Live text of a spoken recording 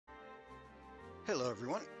Hello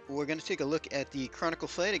everyone, we're going to take a look at the Chronicle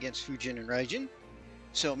fight against Fujin Raijin.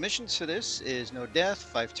 So missions for this is no death,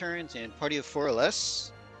 5 turns, and party of 4 or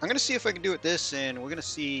less. I'm going to see if I can do it this, and we're going to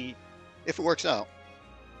see if it works out.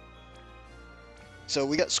 So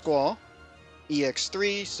we got Squall,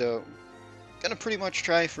 EX3, so going to pretty much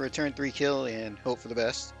try for a turn 3 kill and hope for the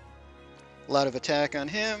best. A lot of attack on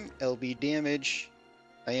him, LB damage.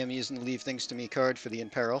 I am using the Leave Things to Me card for the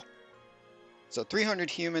Imperil. So 300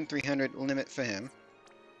 human, 300 limit for him.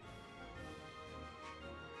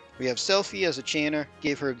 We have Selfie as a chanter,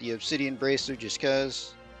 gave her the Obsidian Bracer just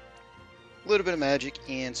cause. A little bit of magic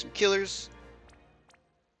and some killers.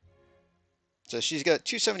 So she's got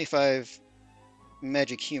 275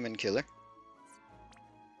 magic human killer.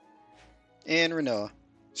 And Renoa.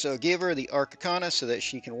 So gave her the Arcana so that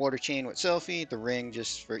she can water chain with Selfie, the ring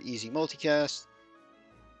just for easy multicast.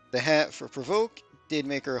 The hat for provoke did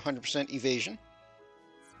make her 100% evasion.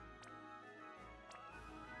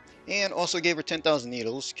 And also gave her 10,000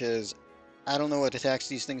 needles, because I don't know what attacks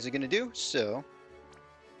these things are going to do, so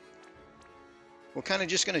we're kind of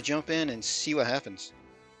just going to jump in and see what happens.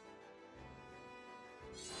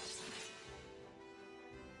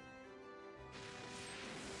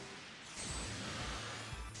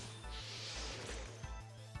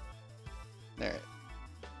 Alright.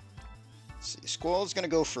 Let's see. Squall's going to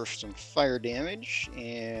go for some fire damage,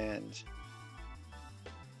 and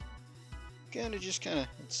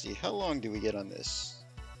let's see, how long do we get on this?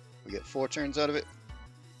 We get 4 turns out of it?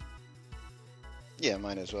 Yeah,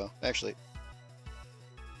 might as well. Actually,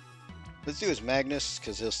 let's do his Magnus,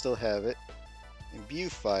 because he'll still have it. Imbue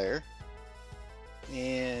fire.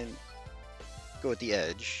 And go with the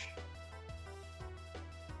edge.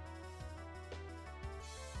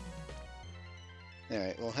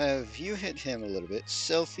 Alright, we'll have you hit him a little bit.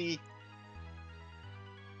 Selfie.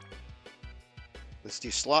 Let's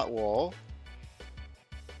do slot wall.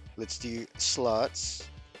 Let's do slots.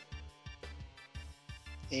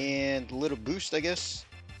 And a little boost, I guess.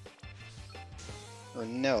 Or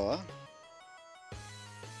Noah.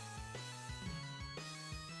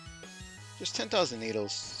 Just 10,000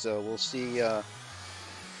 needles, so we'll see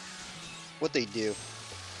what they do.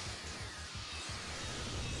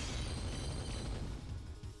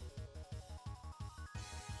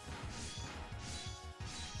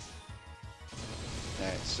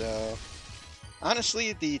 Alright, so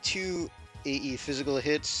honestly, the 2 AE physical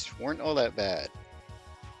hits weren't all that bad.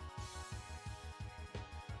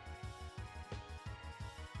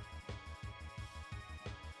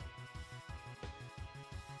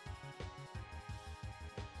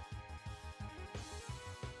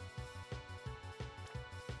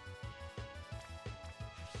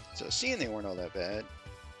 So seeing they weren't all that bad,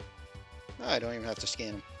 I don't even have to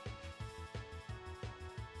scan them.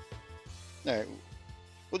 Alright,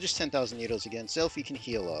 we'll just 10,000 needles again. Selfie can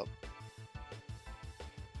heal up.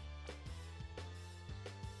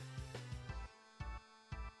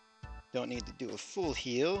 Don't need to do a full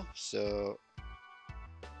heal, so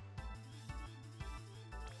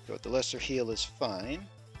go with the lesser heal is fine.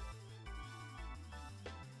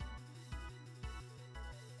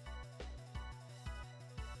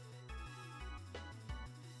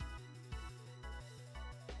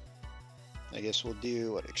 I guess we'll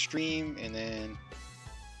do what, extreme, and then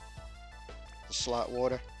the slot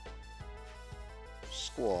water.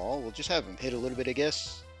 Squall, we'll just have him hit a little bit, I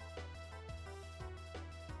guess.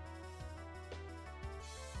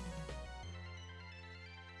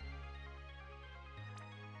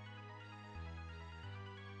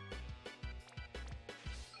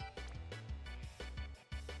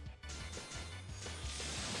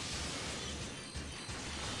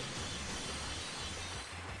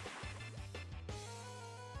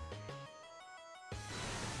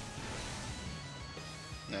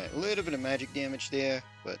 Alright, a little bit of magic damage there,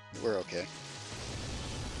 but we're okay.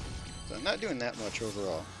 So I'm not doing that much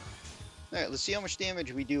overall. Alright, let's see how much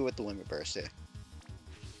damage we do with the limit burst there.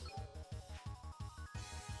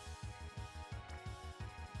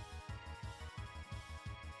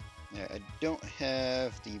 Alright, I don't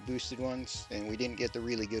have the boosted ones, and we didn't get the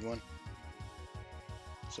really good one.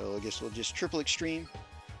 So I guess we'll just triple extreme.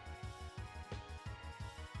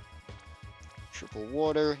 Triple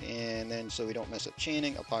water, and then so we don't mess up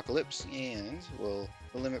chaining, Apocalypse, and we'll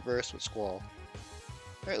limit burst with Squall.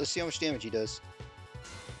 Alright, let's see how much damage he does.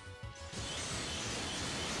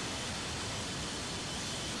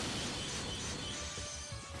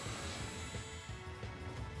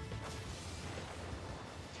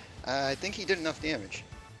 I think he did enough damage.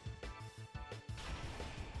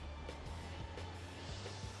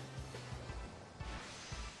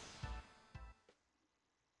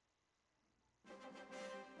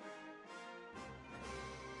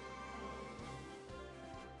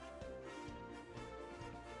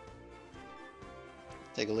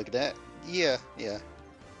 Take a look at that. Yeah, yeah.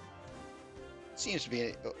 Seems to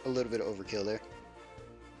be a little bit of overkill there.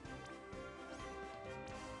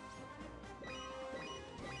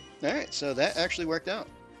 Alright, so that actually worked out.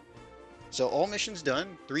 So all missions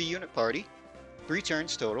done, 3-unit party, 3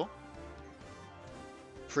 turns total.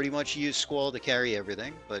 Pretty much use Squall to carry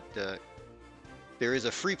everything, but there is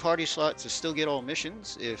a free party slot to still get all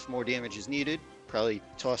missions if more damage is needed. Probably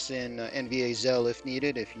toss in NVA Zell if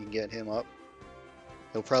needed, if you can get him up.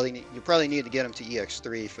 You'll probably need to get him to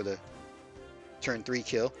EX3 for the turn 3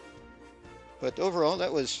 kill. But overall,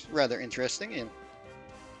 that was rather interesting, and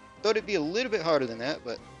thought it'd be a little bit harder than that,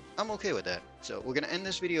 but I'm okay with that. So we're going to end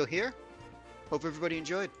this video here. Hope everybody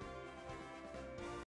enjoyed.